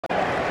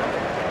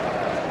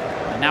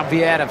Now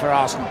Vieira for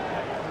Arsenal.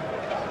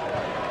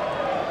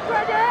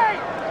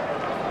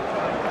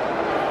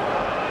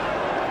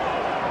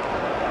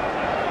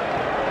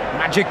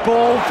 Magic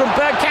ball from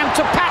Bergkamp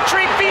to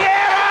Patrick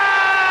Vieira!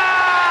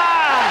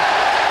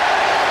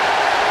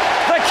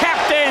 The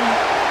captain,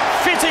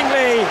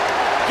 fittingly,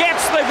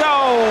 gets the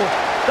goal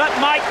that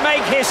might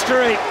make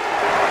history.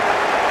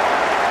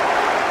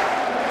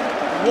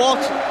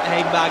 What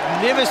a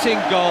magnificent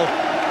goal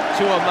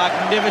to a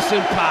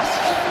magnificent pass.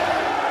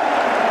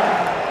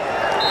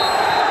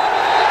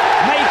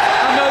 Make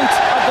a note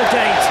of the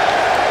date.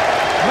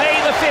 May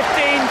the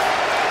 15th,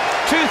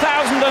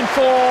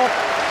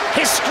 2004.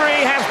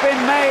 History has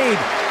been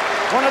made.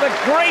 One of the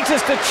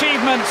greatest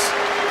achievements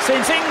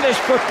since English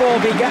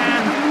football began.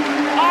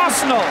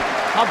 Arsenal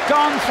have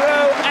gone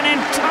through an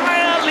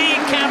entire league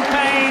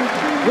campaign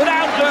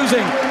without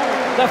losing.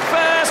 The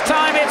first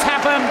time it's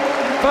happened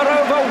for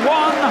over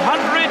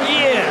 100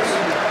 years.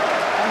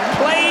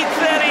 Played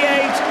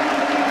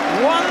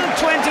 38, won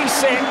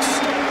 26,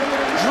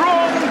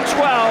 drawn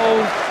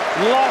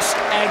 12, lost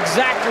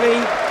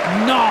exactly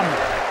none.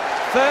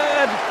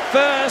 Third,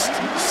 first,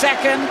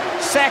 second,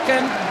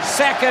 second,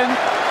 second,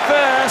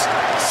 first,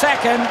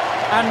 second,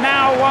 and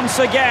now once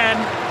again,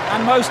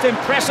 and most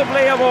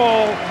impressively of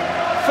all,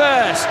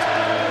 first,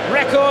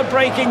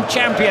 record-breaking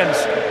champions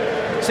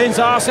since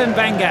Arsene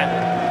Wenger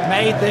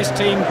made this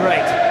team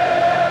great.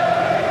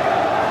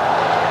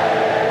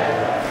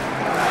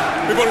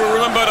 People will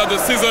remember that the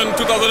season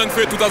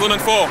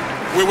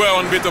 2003-2004, we were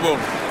unbeatable.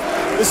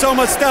 There's so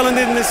much talent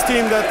in this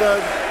team that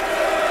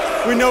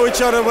we know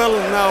each other well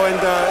now, and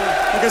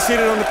you can see it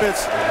on the pitch.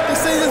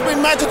 This season's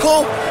been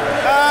magical.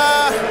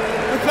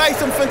 We played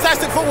some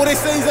fantastic football this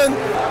season.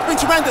 It's been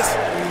tremendous.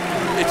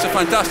 It's a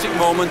fantastic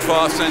moment for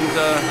us, and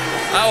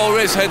I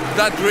always had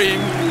that dream,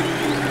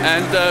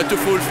 and to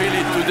fulfill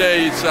it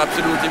today, it's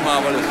absolutely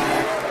marvellous.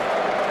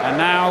 And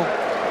now,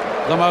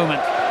 the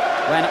moment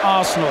when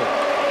Arsenal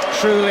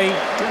truly,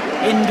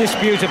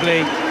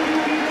 indisputably,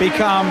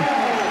 become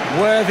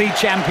worthy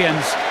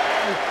champions.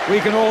 We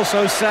can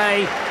also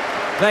say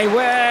they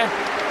were,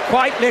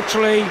 quite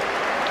literally,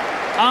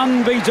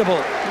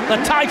 unbeatable. The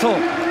title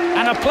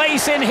and a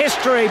place in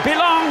history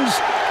belongs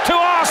to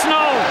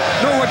Arsenal.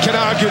 No one can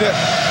argue that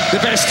the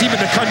best team in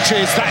the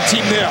country is that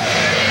team there.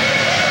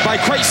 By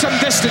quite some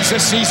distance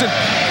this season.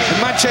 And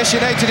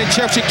Manchester United and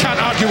Chelsea can't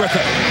argue with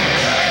it.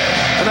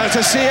 And as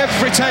I say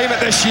every time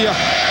at this year,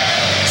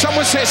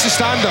 someone sets the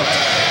standard.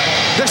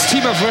 This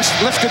team have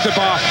lifted the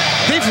bar.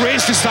 They've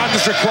raised the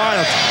standards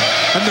required.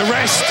 And the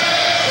rest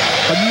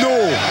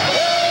know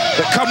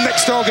that come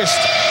next August,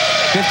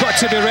 they've got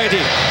to be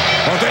ready,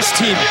 or this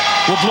team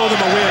will blow them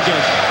away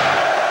again.